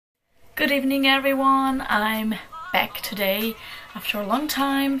Good evening everyone, I'm back today after a long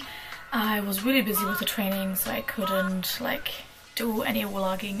time. I was really busy with the training, so I couldn't do any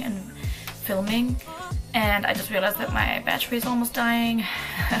vlogging and filming, and I just realized that my battery is almost dying.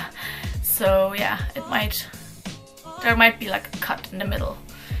 So yeah, there might be like a cut in the middle,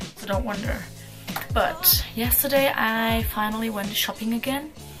 so don't wonder. But yesterday I finally went shopping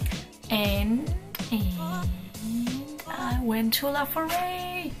again, and I went to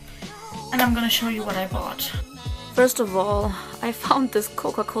Foret. And I'm gonna show you what I bought. First of all, I found this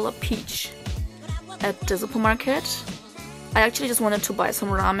Coca Cola Peach at the supermarket. I actually just wanted to buy some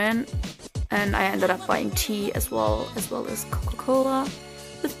ramen, and I ended up buying tea as well as Coca Cola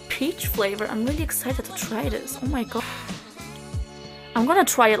with peach flavor. I'm really excited to try this. Oh my god. I'm gonna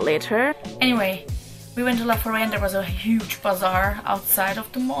try it later. Anyway, we went to Foret and there was a huge bazaar outside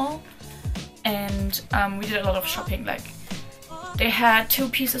of the mall, and we did a lot of shopping. They had 2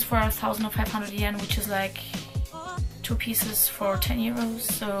 pieces for 1,500 yen, which is like 2 pieces for 10 euros,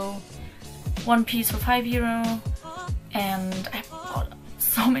 so 1 piece for 5 euro. And I bought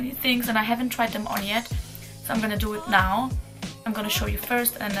so many things and I haven't tried them on yet, so I'm gonna do it now. I'm gonna show you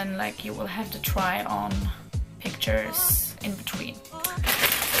first, and then you will have to try on pictures in between.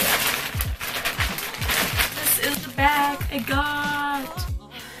 This is the bag I got.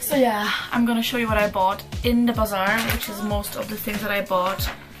 So yeah, I'm gonna show you what I bought in the bazaar, which is most of the things that I bought.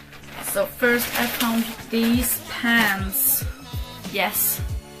 So first I found these pants. Yes,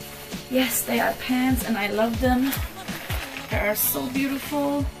 they are pants and I love them. They are so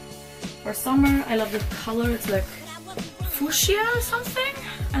beautiful for summer. I love the color. It's like fuchsia or something.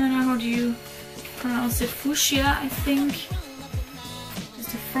 I don't know how do you pronounce it. Fuchsia, I think.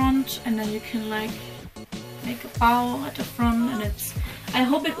 It's the front, and then you can make a bow at the front, and I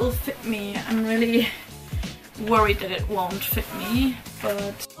hope it will fit me. I'm really worried that it won't fit me,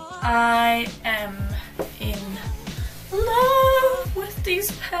 but I am in love with these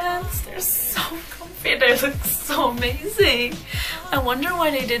pants. They're so comfy. They look so amazing. I wonder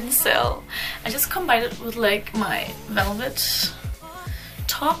why they didn't sell. I just combined it with my velvet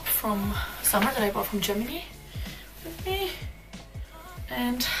top from summer that I bought from Germany with me,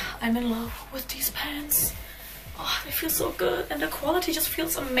 and I'm in love with these pants. Oh, they feel so good, and the quality just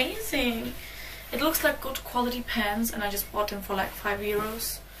feels amazing. It looks like good quality pants, and I just bought them for 5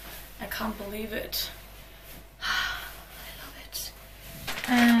 euros. I can't believe it. I love it.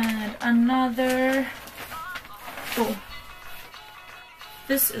 And another... Oh.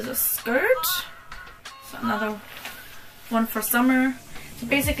 This is a skirt. So another one for summer. So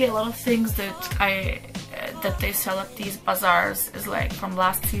basically a lot of things that they sell at these bazaars is from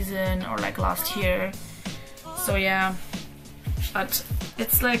last season or last year. So yeah, but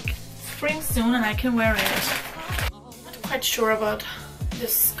it's spring soon and I can wear it. I'm not quite sure about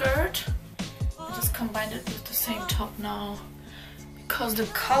this skirt. I just combined it with the same top now, because the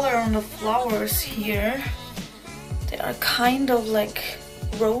color on the flowers here, they are kind of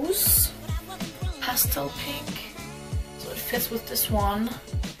rose, pastel pink, so it fits with this one.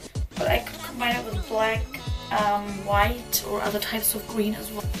 But I could combine it with black, white, or other types of green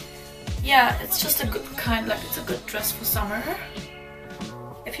as well. Yeah, it's just a good kind, it's a good dress for summer.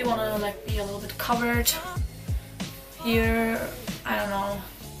 If you want to be a little bit covered here, I don't know.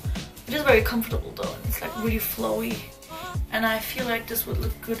 It is very comfortable though. It's really flowy, and I feel like this would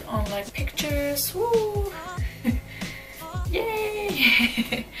look good on pictures. Woo!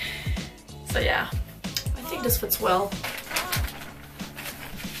 Yay! So yeah, I think this fits well.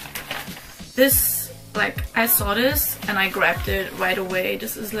 This, I saw this and I grabbed it right away.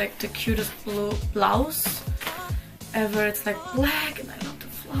 This is the cutest blue blouse ever. It's black and I love the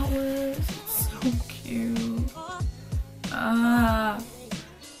flowers. It's so cute. Ah,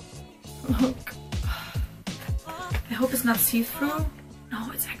 look. I hope it's not see-through.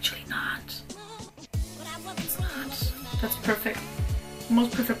 No, it's actually not. It's not. That's perfect.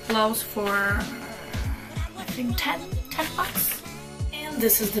 Most perfect blouse for, I think 10 bucks. And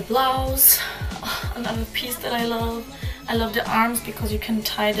this is the blouse. Oh, another piece that I love. I love the arms because you can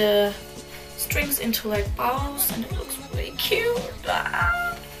tie the strings into bows, and it looks really cute.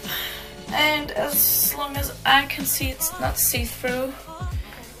 Ah. And as long as I can see, it's not see-through,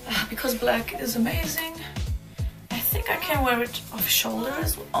 because black is amazing. I think I can wear it off shoulder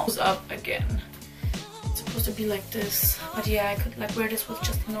as well. It's up again. It's supposed to be like this, but yeah, I could wear this with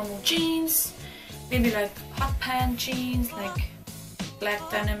just normal jeans, maybe hot pant jeans, black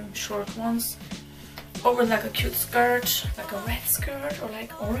denim short ones, or with a cute skirt, a red skirt, or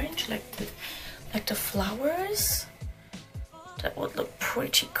orange, the flowers. That would look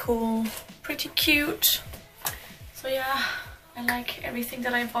pretty cool, pretty cute. So yeah, I I like everything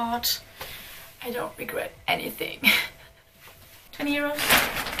that I bought. I don't regret anything. 20 euros.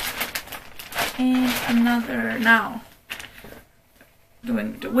 And another, now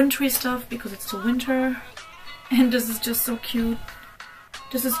doing the wintry stuff because it's the winter. And this is just so cute.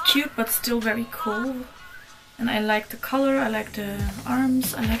 This is cute but still very cool. And I like the color, I like the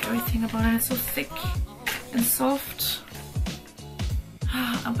arms, I like everything about it. It's so thick and soft.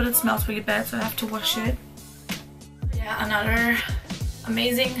 But it smells really bad, so I have to wash it. Yeah, another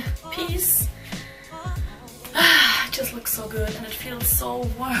amazing piece. It just looks so good and it feels so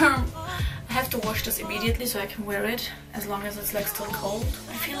warm. I have to wash this immediately so I can wear it as long as it's like still cold.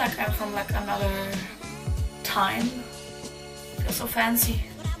 I feel like I'm from like another time. I feel so fancy.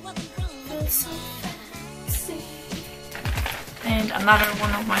 Feels so fancy. And another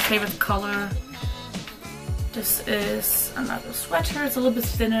one of my favorite color. This is another sweater. It's a little bit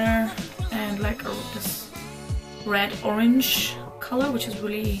thinner and like this red orange color, which is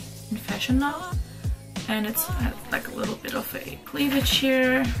really in fashion now. And it's like a little bit of a cleavage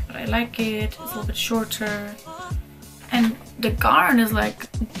here, but I like it. It's a little bit shorter. And the garn is like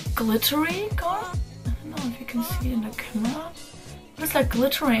glittery garn. I don't know if you can see it in the camera. But it's like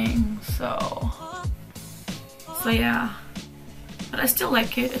glittering, so yeah. But I still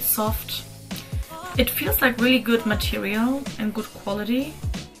like it, it's soft. It feels like really good material and good quality.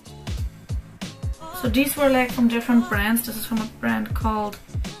 So these were like from different brands. This is from a brand called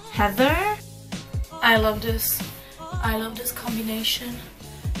Heather. I love this. I love this combination.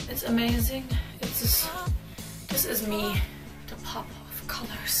 It's amazing. This is me. The pop of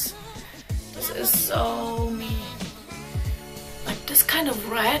colors. This is so me. Like this kind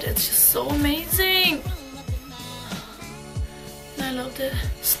of red, it's just so amazing. And I love the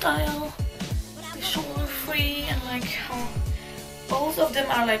style. The shoulder free and like how both of them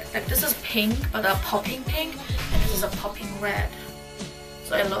are like this is pink but a popping pink and this is a popping red.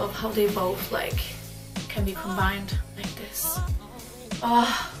 So I love how they both like can be combined like this.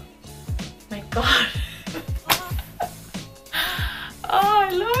 Oh my god. Oh, I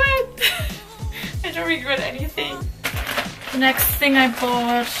love it. I don't regret anything. The next thing I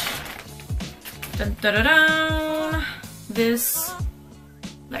bought, dun, dun, dun, dun, this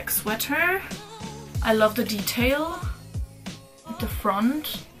like sweater. I love the detail at the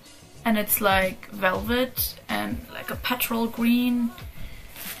front, and it's like velvet and like a petrol green,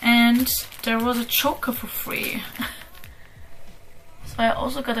 and there was a choker for free. So I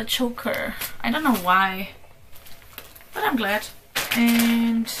also got a choker. I don't know why, but I'm glad.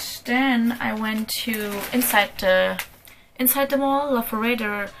 And then I went to inside the mall, La Foret.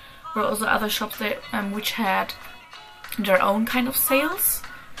 There were also other shops there which had their own kind of sales.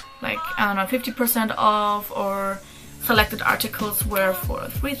 Like, I don't know, 50% off, or selected articles were for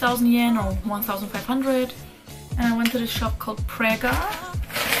 3,000 yen or 1,500. And I went to this shop called Prega.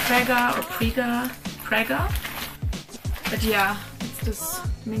 But yeah, it's this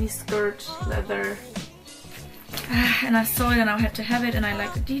mini skirt, leather. And I saw it and I had to have it, and I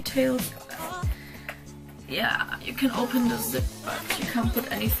like the details. Yeah, you can open the zip, but you can't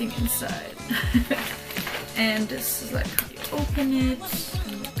put anything inside. And this is like how you open it,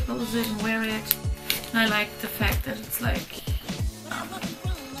 and you close it and wear it. And I like the fact that it's like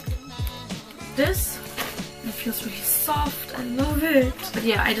this. And it feels really soft. I love it. But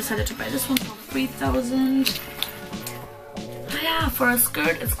yeah, I decided to buy this one for 3,000. Yeah, for a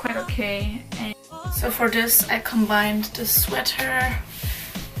skirt it's quite okay. And so for this I combined the sweater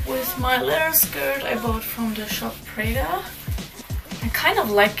with my leather skirt I bought from the shop Prega. I kind of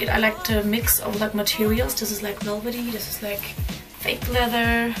like it. I like the mix of like materials. This is like velvety, this is like fake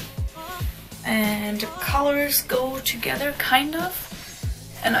leather, and the colors go together kind of.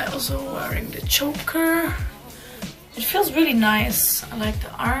 And I also wearing the choker. It feels really nice. I like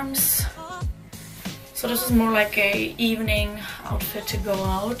the arms. So this is more like a evening outfit to go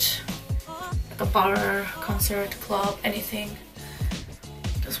out, like a bar, concert, club, anything.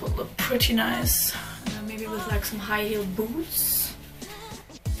 This would look pretty nice. Maybe with like some high heel boots.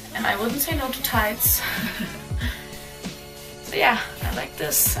 And I wouldn't say no to tights. So yeah, I like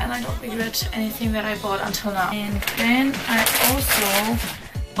this and I don't regret anything that I bought until now. And then I also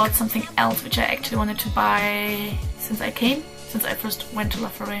bought something else which I actually wanted to buy since I first went to La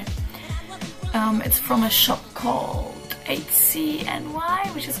Foret. It's from a shop called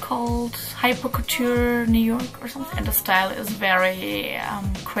HCNY, which is called Hyper Couture New York or something. And the style is very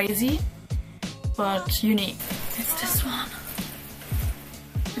crazy, but unique. It's this one.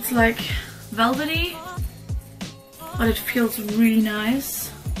 It's like velvety, but it feels really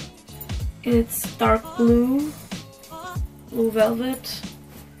nice. It's dark blue velvet,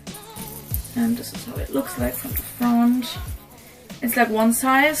 and this is how it looks like from the front. It's like one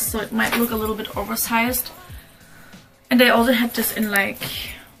size, so it might look a little bit oversized. And they also had this in like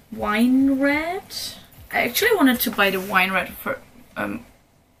wine red. I actually wanted to buy the wine red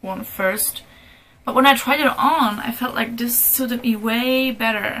one first, but when I tried it on, I felt like this suited me way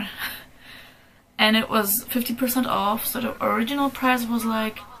better. And it was 50% off, so the original price was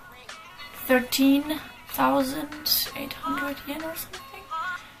like 13,800 yen or something.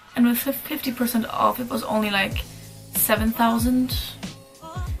 And with 50% off, it was only like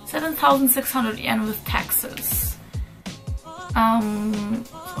 7,600 yen with taxes.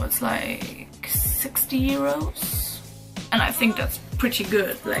 So it's like 60 euros. And I think that's pretty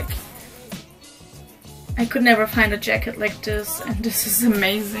good. Like, I could never find a jacket like this, and this is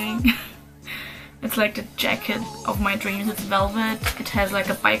amazing. It's like the jacket of my dreams. It's velvet. It has like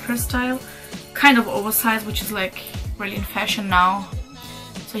a biker style, kind of oversized, which is like really in fashion now.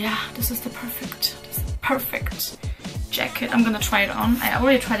 So yeah, this is the perfect jacket. I'm gonna try it on. I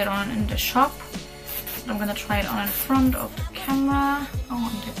already tried it on in the shop, but I'm gonna try it on in front of the camera.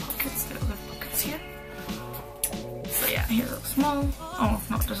 Oh, and the pockets. There are the pockets here. So yeah, here's a small. Oh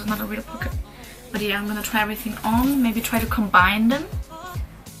no, this is not a real pocket. But yeah, I'm gonna try everything on. Maybe try to combine them.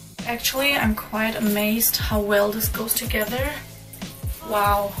 Actually, I'm quite amazed how well this goes together.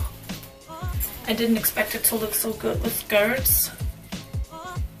 Wow. I didn't expect it to look so good with skirts.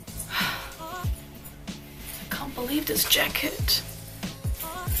 I can't believe this jacket.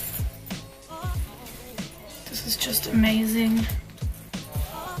 This is just amazing.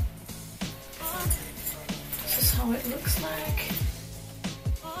 This is how it looks like.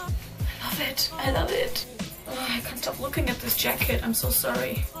 I love it. I love it. Oh, I can't stop looking at this jacket. I'm so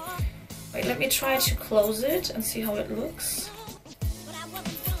sorry. Wait, let me try to close it and see how it looks.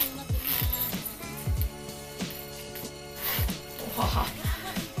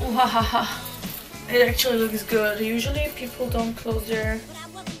 It actually looks good. Usually people don't close their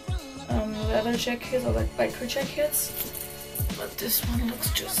leather jackets or like biker jackets, but this one looks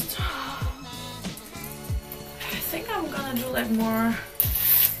just... I think I'm gonna do like more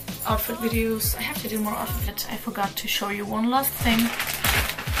outfit videos. I have to do more outfit. I forgot to show you one last thing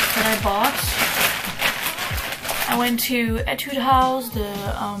that I bought. I went to Etude House, the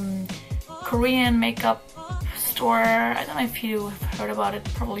Korean makeup store. I don't know if you have heard about it.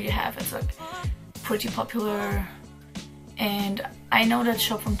 Probably you have. It's like pretty popular, and I know that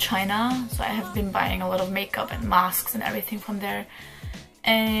shop from China, so I have been buying a lot of makeup and masks and everything from there.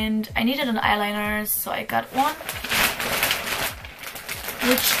 And I needed an eyeliner, so I got one,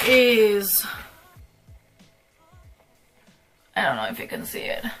 which is, I don't know if you can see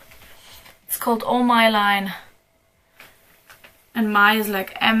it. It's called Oh My Line, and my is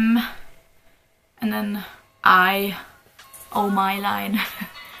like M, and then I, Oh My Line.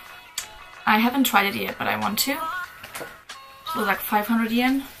 I haven't tried it yet, but I want to. So like 500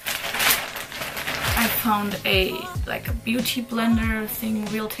 yen. I found a beauty blender thing,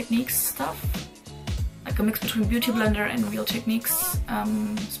 Real Techniques stuff, like a mix between Beauty Blender and Real Techniques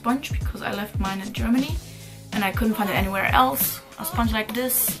sponge, because I left mine in Germany and I couldn't find it anywhere else, a sponge like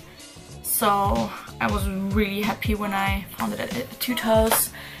this. So I was really happy when I found it at Etude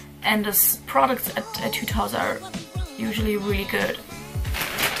House, and the products at Etude House are usually really good.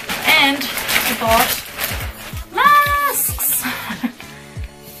 And I bought masks!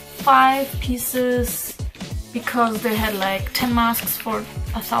 5 pieces, because they had like 10 masks for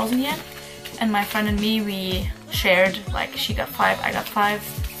 1,000 yen, and my friend and me, we shared, like she got 5, I got 5.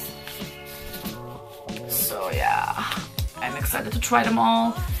 So yeah, I'm excited to try them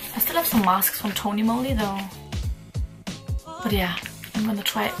all. I still have some masks from Tony Moly though. But yeah, I'm gonna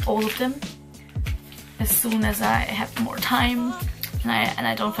try all of them as soon as I have more time and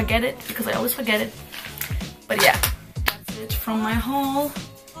I don't forget it, because I always forget it. But yeah, that's it from my haul.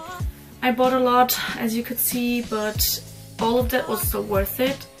 I bought a lot, as you could see, but all of that was so worth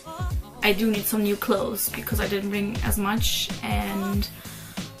it. I do need some new clothes because I didn't bring as much, and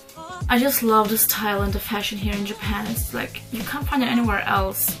I just love the style and the fashion here in Japan. It's like you can't find it anywhere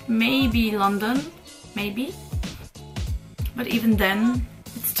else. Maybe London, maybe, but even then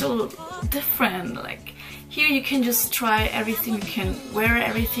it's still different. Like here you can just try everything, you can wear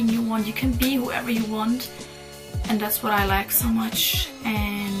everything you want, you can be whoever you want, and that's what I like so much.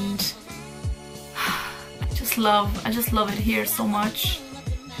 And I just love it here so much.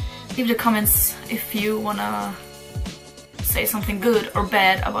 Leave the comments if you wanna say something good or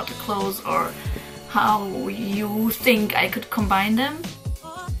bad about the clothes, or how you think I could combine them.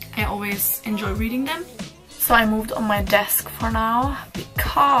 I always enjoy reading them. So I moved on my desk for now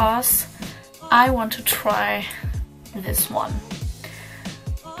because I want to try this one,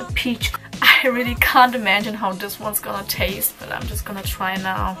 the peach. I I really can't imagine how this one's gonna taste, but I'm just gonna try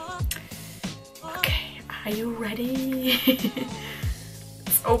now. Okay, are you ready?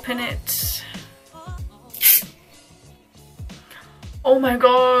 Let's open it. Oh my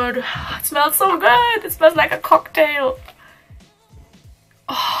god, it smells so good. It smells like a cocktail.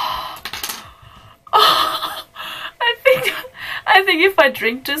 Oh. Oh. I think if I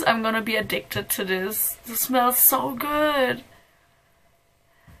drink this, I'm gonna be addicted to this. It smells so good.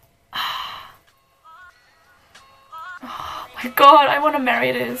 Oh my god, I wanna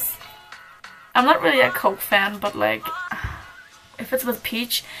marry this. I'm not really a Coke fan, but like, if it's with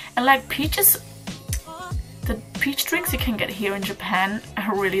peach, and like peaches, the peach drinks you can get here in Japan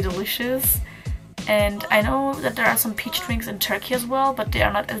are really delicious. And I know that there are some peach drinks in Turkey as well, but they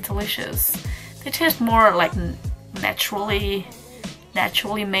are not as delicious. They taste more like naturally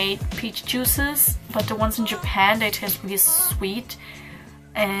made peach juices, but the ones in Japan, they taste really sweet,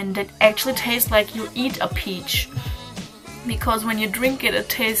 and it actually tastes like you eat a peach, because when you drink it, it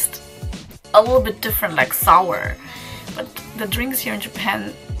tastes a little bit different, like sour. But the drinks here in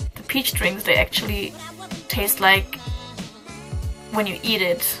Japan, the peach drinks, they actually taste like when you eat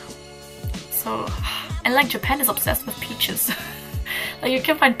it. So, and like Japan is obsessed with peaches. Like you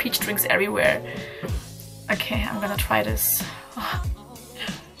can find peach drinks everywhere. Okay, I'm gonna try this.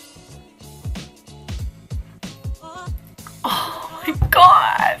 Oh my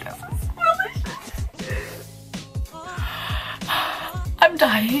god, this is delicious. I'm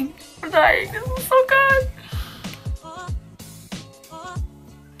dying. I'm dying. This is so good.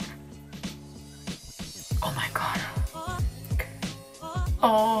 Oh my god.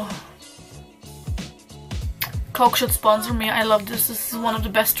 Oh. Coke should sponsor me. I love this. This is one of the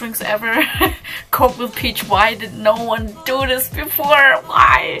best drinks ever. Coke with peach. Why did no one do this before?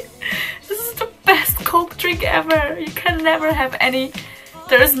 Why? This is the best Coke drink ever. You can never have any.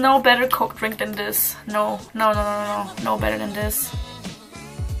 There is no better Coke drink than this. No better than this.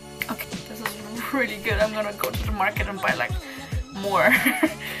 Okay, this is really good. I'm gonna go to the market and buy like more.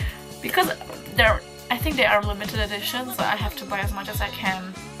 Because I think they are limited editions, so I have to buy as much as I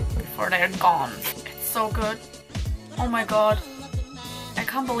can before they're gone. It's so good. Oh my god. I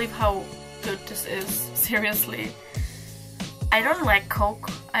can't believe how good this is. Seriously. I don't like Coke.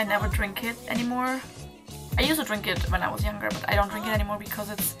 I never drink it anymore. I used to drink it when I was younger, but I don't drink it anymore because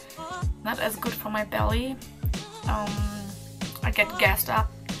it's not as good for my belly. I get gassed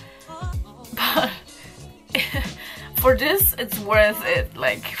up. But for this, it's worth it.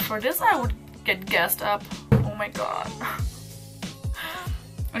 Like, for this I would get gassed up. Oh my god.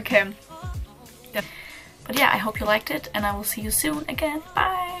 Okay. But yeah, I hope you liked it, and I will see you soon again.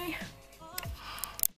 Bye!